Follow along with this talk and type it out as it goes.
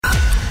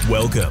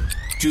Welcome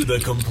to the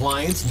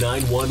Compliance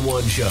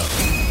 911 Show,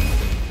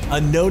 a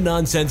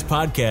no-nonsense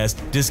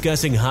podcast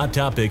discussing hot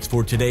topics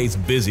for today's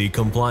busy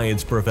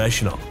compliance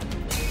professional.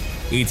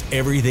 It's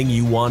everything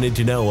you wanted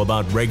to know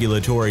about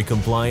regulatory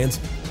compliance,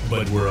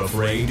 but we're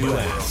afraid to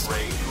ask.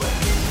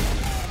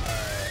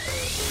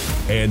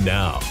 And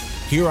now,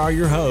 here are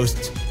your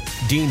hosts,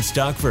 Dean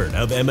Stockford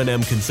of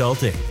M&M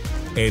Consulting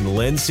and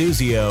Len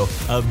Suzio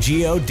of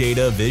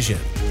GeoData Vision.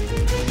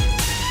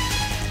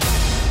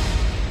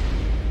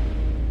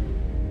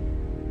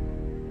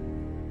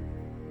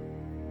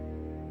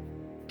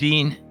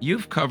 Dean,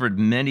 you've covered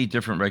many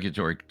different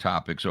regulatory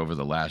topics over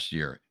the last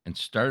year and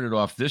started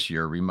off this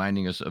year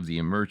reminding us of the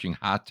emerging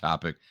hot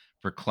topic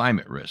for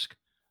climate risk.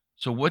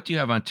 So what do you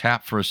have on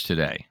tap for us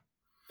today?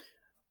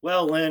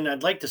 Well, Lynn,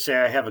 I'd like to say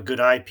I have a good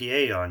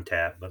IPA on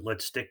tap, but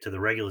let's stick to the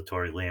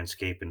regulatory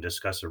landscape and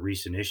discuss a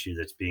recent issue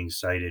that's being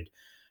cited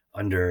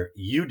under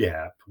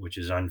UDAAP, which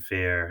is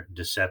unfair,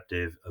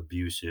 deceptive,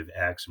 abusive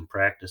acts and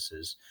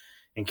practices,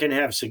 and can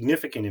have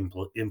significant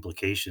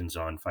implications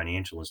on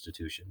financial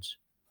institutions.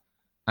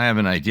 I have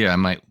an idea. I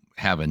might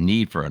have a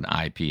need for an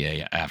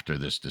IPA after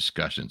this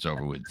discussion's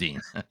over with,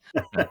 Dean.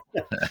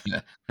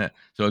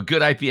 So a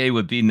good IPA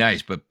would be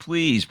nice, but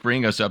please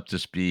bring us up to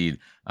speed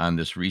on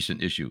this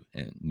recent issue,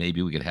 and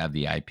maybe we could have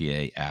the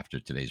IPA after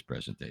today's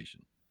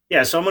presentation.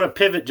 Yeah, so I'm going to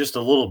pivot just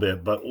a little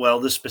bit, but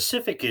the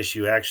specific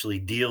issue actually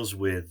deals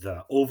with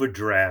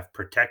overdraft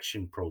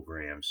protection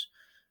programs.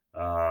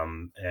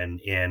 I'm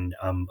going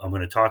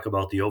to talk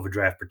about the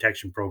overdraft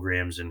protection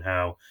programs and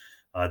how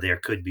there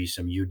could be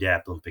some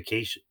UDAAP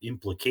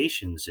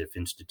implications if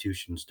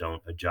institutions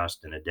don't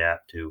adjust and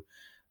adapt to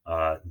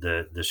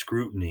the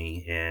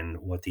scrutiny and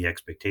what the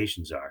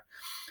expectations are.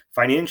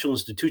 Financial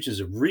institutions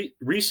have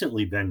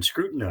recently been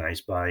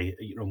scrutinized by,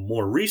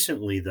 more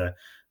recently the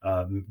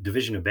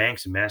Division of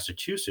Banks in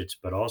Massachusetts,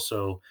 but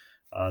also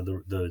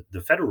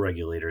the federal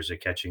regulators are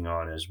catching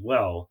on as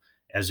well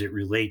as it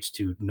relates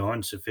to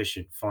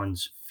non-sufficient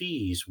funds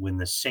fees when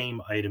the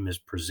same item is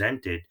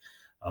presented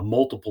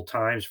multiple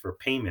times for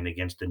payment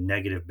against a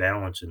negative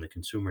balance in the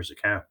consumer's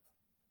account.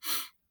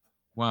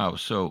 Wow.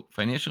 So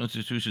financial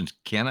institutions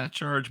cannot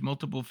charge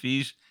multiple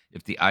fees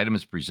if the item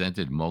is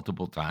presented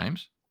multiple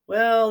times?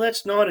 Well,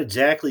 that's not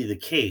exactly the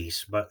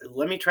case, but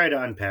let me try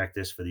to unpack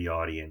this for the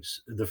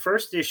audience. The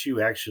first issue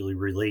actually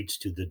relates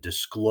to the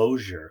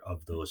disclosure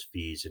of those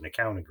fees in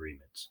account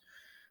agreements.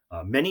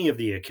 Many of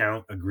the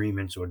account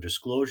agreements or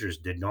disclosures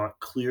did not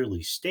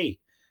clearly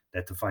state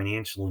that the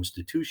financial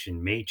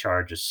institution may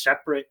charge a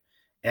separate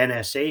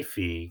NSA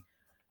fee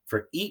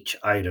for each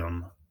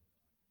item,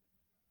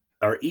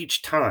 or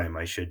each time,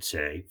 I should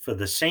say, for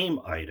the same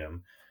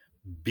item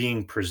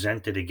being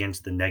presented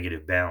against the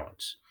negative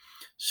balance.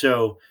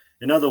 So,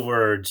 in other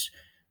words,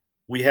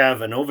 we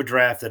have an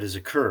overdraft that has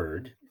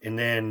occurred, and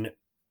then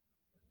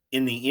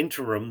in the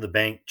interim, the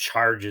bank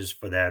charges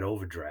for that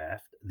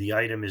overdraft. The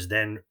item is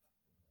then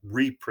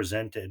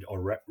represented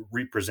or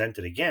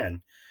represented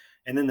again,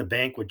 and then the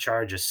bank would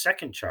charge a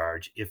second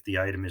charge if the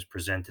item is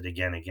presented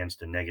again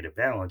against a negative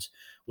balance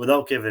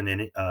without giving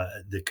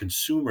the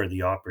consumer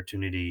the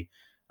opportunity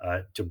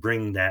to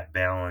bring that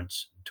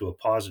balance to a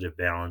positive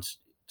balance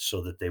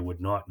so that they would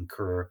not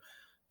incur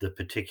the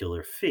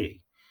particular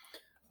fee.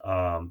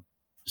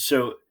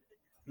 So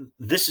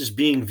this is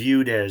being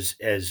viewed as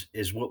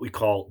what we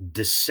call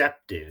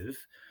deceptive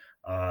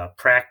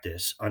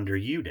practice under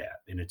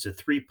UDAAP, and it's a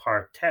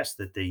three-part test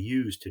that they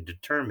use to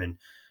determine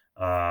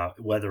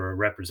whether a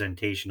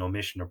representation,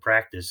 omission, or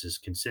practice is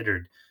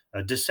considered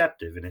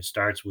deceptive, and it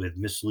starts with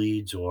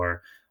misleads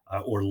or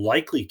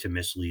likely to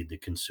mislead the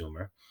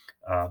consumer,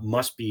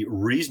 must be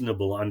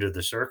reasonable under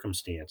the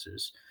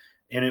circumstances,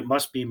 and it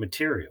must be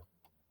material.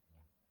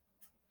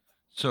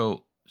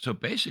 So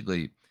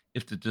basically,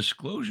 if the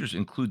disclosures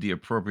include the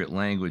appropriate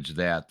language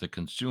that the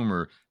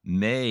consumer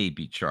may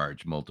be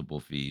charged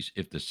multiple fees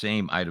if the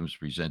same item is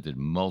presented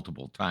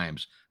multiple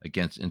times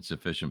against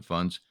insufficient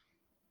funds,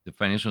 the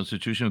financial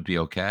institution would be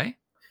okay?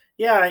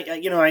 Yeah,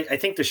 I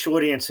think the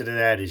short answer to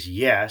that is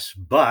yes,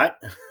 but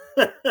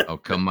Oh,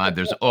 come on.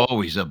 There's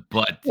always a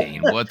but,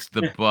 Dean. What's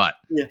the but?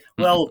 yeah,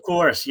 well, of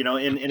course,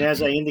 and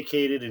as I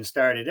indicated and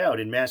started out,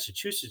 in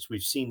Massachusetts,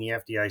 we've seen the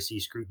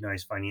FDIC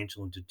scrutinize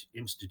financial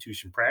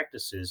institution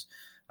practices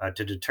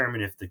to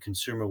determine if the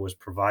consumer was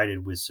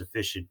provided with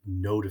sufficient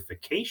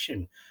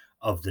notification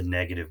of the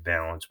negative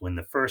balance when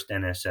the first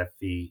NSF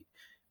fee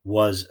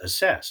was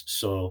assessed.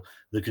 So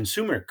the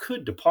consumer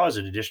could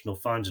deposit additional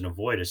funds and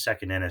avoid a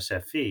second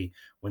NSF fee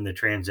when the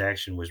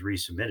transaction was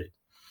resubmitted.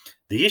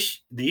 The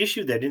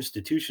issue that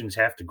institutions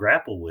have to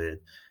grapple with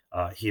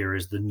here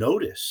is the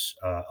notice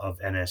of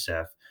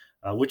NSF,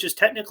 which is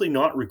technically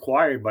not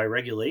required by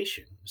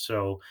regulation.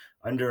 So,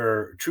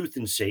 under Truth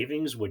in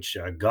Savings, which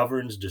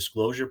governs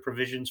disclosure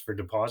provisions for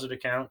deposit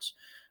accounts,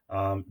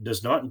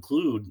 does not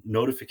include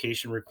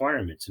notification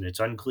requirements, and it's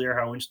unclear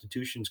how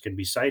institutions can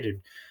be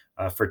cited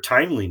for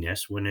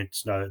timeliness when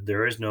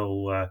there is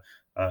no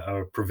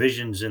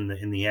provisions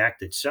in the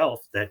act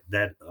itself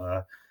that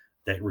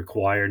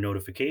require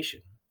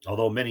notification.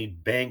 Although many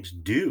banks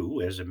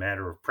do, as a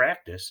matter of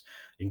practice,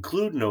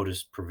 include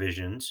notice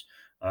provisions,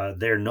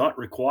 they're not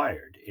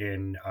required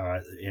and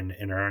are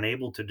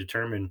unable to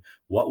determine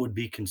what would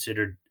be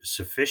considered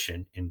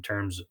sufficient in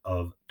terms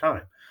of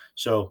time.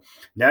 So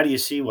now do you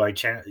see why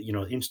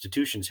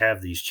institutions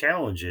have these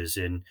challenges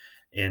and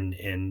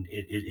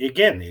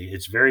again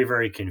it's very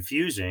very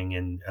confusing,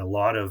 and a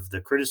lot of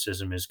the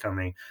criticism is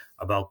coming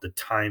about the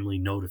timely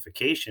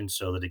notification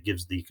so that it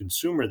gives the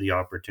consumer the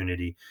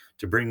opportunity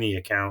to bring the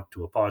account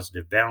to a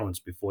positive balance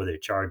before they're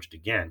charged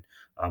again,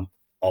 um,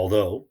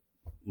 although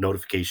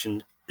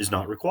notification is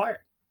not required.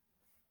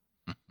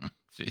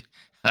 See,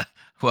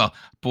 well,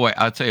 boy,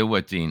 I'll tell you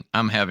what, Dean,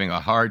 I'm having a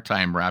hard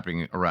time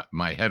wrapping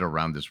my head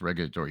around this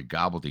regulatory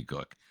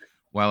gobbledygook.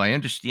 While I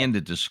understand the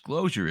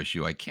disclosure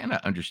issue, I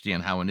cannot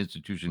understand how an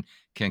institution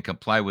can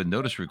comply with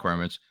notice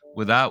requirements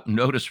without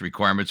notice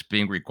requirements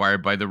being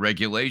required by the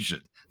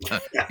regulation. Yeah,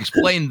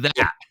 Explain that.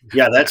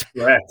 yeah, that's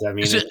correct. I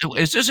Is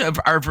mean, this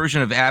our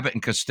version of Abbott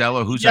and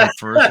Costello? Who's yeah. on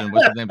first and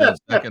what's his name on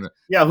second?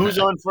 Yeah, who's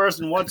on first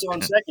and what's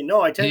on second?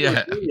 No, I tend to Yeah.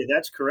 agree with you.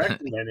 That's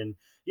correct, man, and,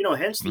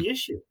 hence the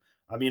issue.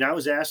 I mean, I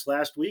was asked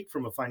last week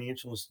from a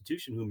financial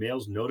institution who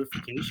mails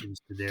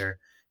notifications to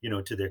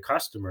their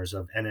customers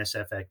of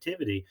NSF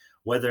activity,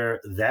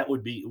 whether it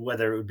would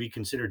be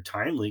considered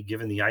timely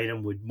given the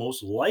item would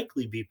most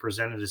likely be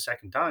presented a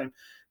second time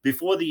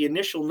before the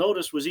initial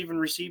notice was even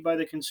received by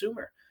the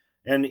consumer.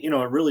 And, it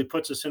really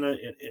puts us in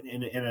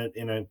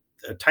a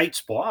tight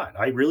spot.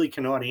 I really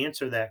cannot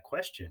answer that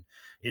question.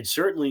 It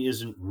certainly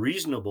isn't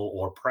reasonable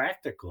or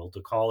practical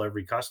to call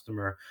every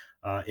customer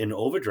in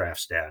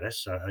overdraft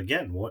status.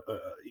 Again,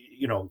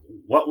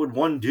 what would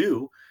one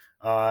do,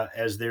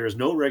 as there is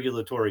no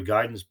regulatory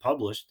guidance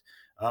published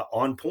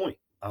on point?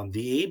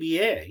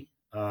 The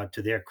ABA,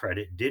 to their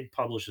credit, did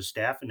publish a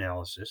staff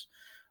analysis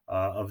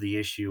of the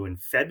issue in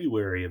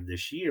February of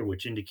this year,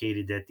 which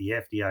indicated that the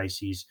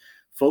FDIC's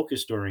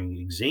focus during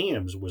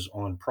exams was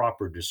on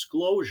proper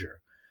disclosure.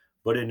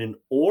 But in an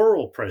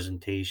oral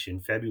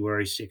presentation,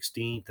 February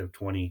 16th of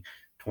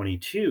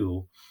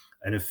 2022,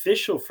 an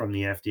official from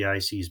the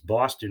FDIC's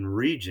Boston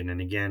region,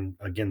 and again,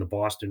 the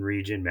Boston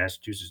region,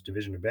 Massachusetts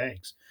Division of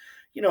Banks,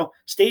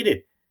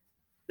 stated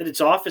that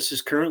its office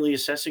is currently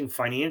assessing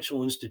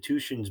financial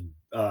institutions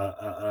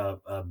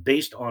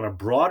based on a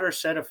broader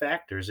set of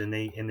factors, and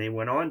they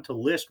went on to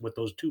list what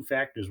those two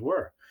factors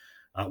were: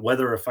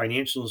 whether a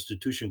financial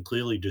institution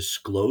clearly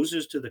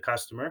discloses to the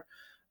customer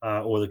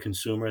or the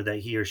consumer that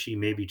he or she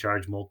may be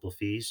charged multiple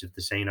fees if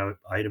the same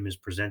item is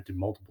presented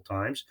multiple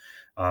times,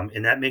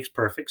 and that makes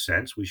perfect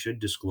sense. We should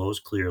disclose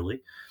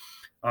clearly,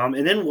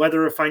 and then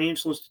whether a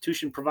financial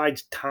institution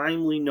provides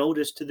timely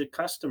notice to the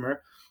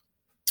customer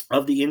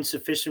of the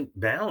insufficient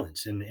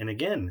balance. And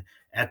again,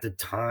 at the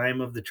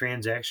time of the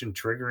transaction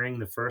triggering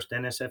the first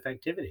NSF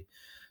activity,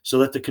 so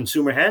that the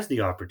consumer has the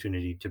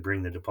opportunity to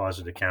bring the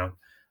deposit account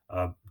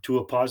to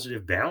a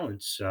positive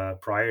balance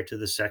prior to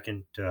the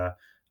second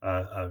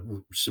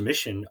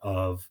submission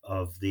of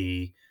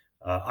the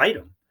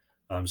item.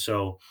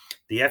 So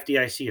the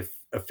FDIC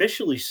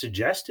officially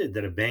suggested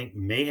that a bank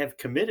may have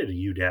committed a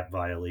UDAAP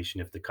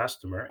violation if the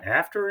customer,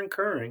 after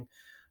incurring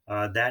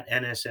that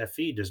NSF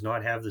fee, does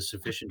not have the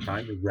sufficient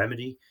time to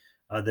remedy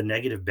the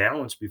negative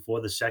balance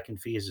before the second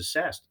fee is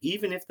assessed,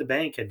 even if the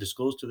bank had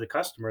disclosed to the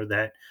customer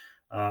that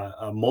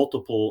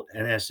multiple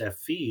NSF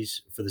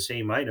fees for the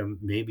same item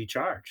may be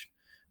charged.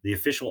 The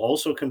official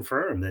also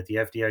confirmed that the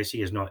FDIC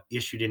has not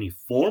issued any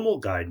formal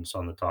guidance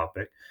on the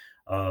topic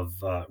of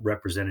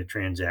represented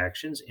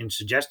transactions and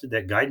suggested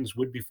that guidance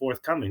would be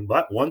forthcoming.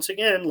 But once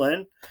again,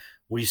 Len,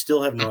 we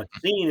still have not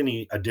seen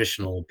any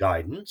additional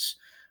guidance.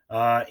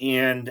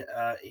 And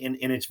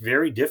it's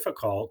very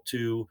difficult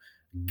to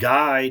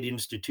guide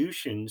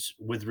institutions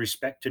with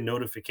respect to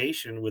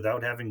notification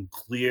without having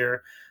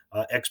clear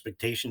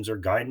expectations or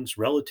guidance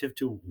relative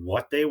to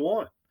what they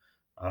want.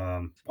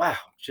 Wow,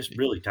 just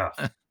really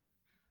tough.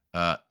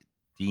 Uh,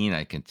 Dean,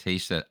 I can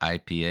taste that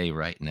IPA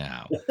right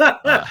now.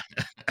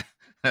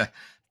 Uh,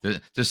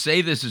 to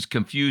say this is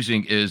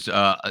confusing is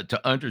to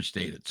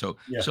understate it. So,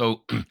 Yeah.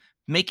 so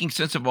making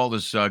sense of all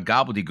this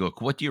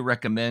gobbledygook, what do you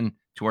recommend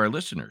to our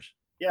listeners?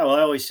 Yeah, well,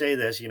 I always say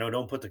this,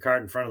 don't put the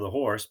cart in front of the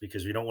horse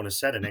because we don't want to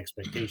set an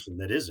expectation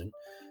that isn't.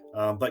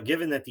 But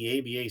given that the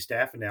ABA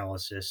staff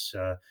analysis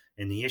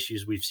and the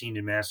issues we've seen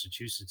in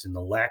Massachusetts and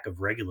the lack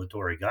of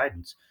regulatory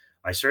guidance,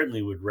 I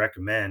certainly would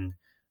recommend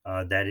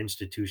that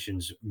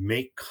institutions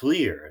make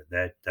clear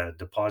that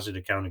deposit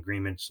account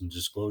agreements and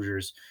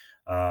disclosures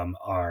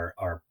are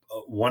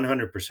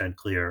 100%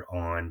 clear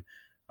on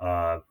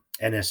uh,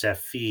 NSF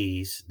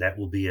fees that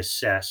will be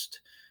assessed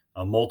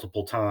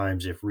multiple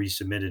times if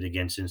resubmitted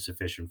against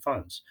insufficient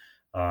funds.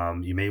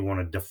 You may want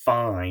to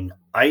define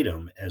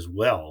item as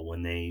well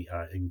when they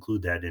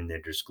include that in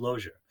their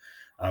disclosure.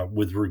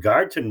 With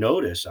regard to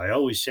notice, I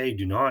always say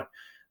do not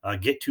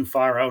get too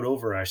far out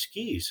over our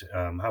skis.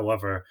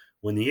 However,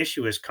 when the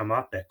issue has come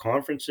up at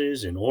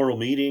conferences and oral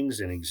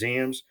meetings and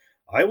exams,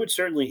 I would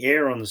certainly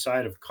err on the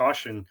side of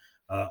caution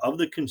of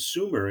the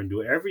consumer and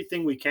do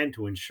everything we can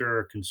to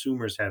ensure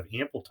consumers have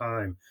ample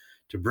time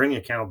to bring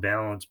account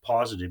balance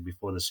positive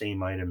before the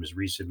same item is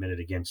resubmitted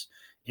against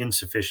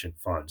insufficient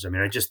funds. I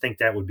mean, I just think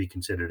that would be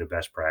considered a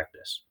best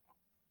practice.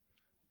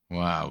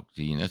 Wow,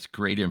 Dean, that's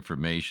great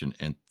information.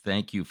 And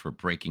thank you for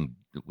breaking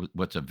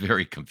what's a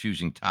very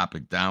confusing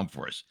topic down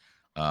for us.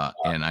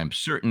 And I'm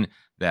certain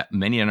that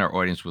many in our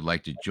audience would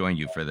like to join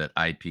you for that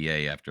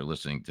IPA after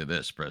listening to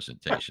this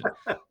presentation.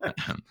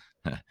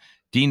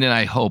 Dean and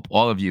I hope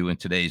all of you in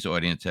today's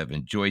audience have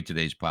enjoyed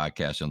today's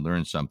podcast and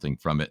learned something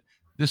from it.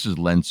 This is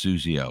Len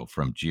Suzio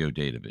from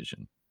GeoData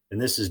Vision.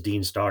 And this is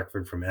Dean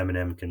Stockford from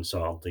M&M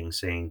Consulting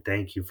saying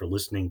thank you for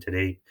listening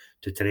today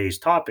to today's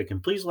topic.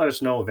 And please let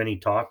us know of any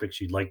topics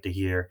you'd like to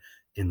hear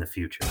in the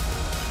future.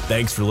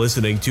 Thanks for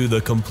listening to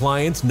the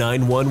Compliance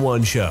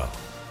 911 Show.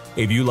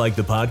 If you like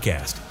the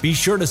podcast, be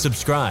sure to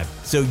subscribe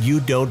so you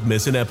don't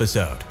miss an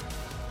episode.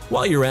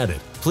 While you're at it,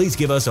 please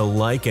give us a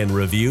like and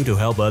review to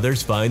help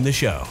others find the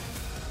show.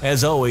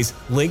 As always,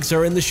 links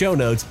are in the show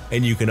notes,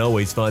 and you can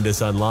always find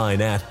us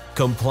online at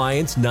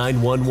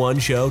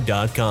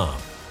compliance911show.com.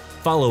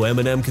 Follow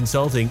M&M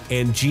Consulting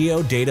and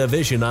GeoData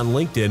Vision on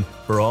LinkedIn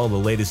for all the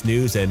latest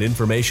news and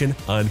information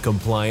on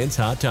compliance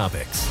hot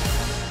topics.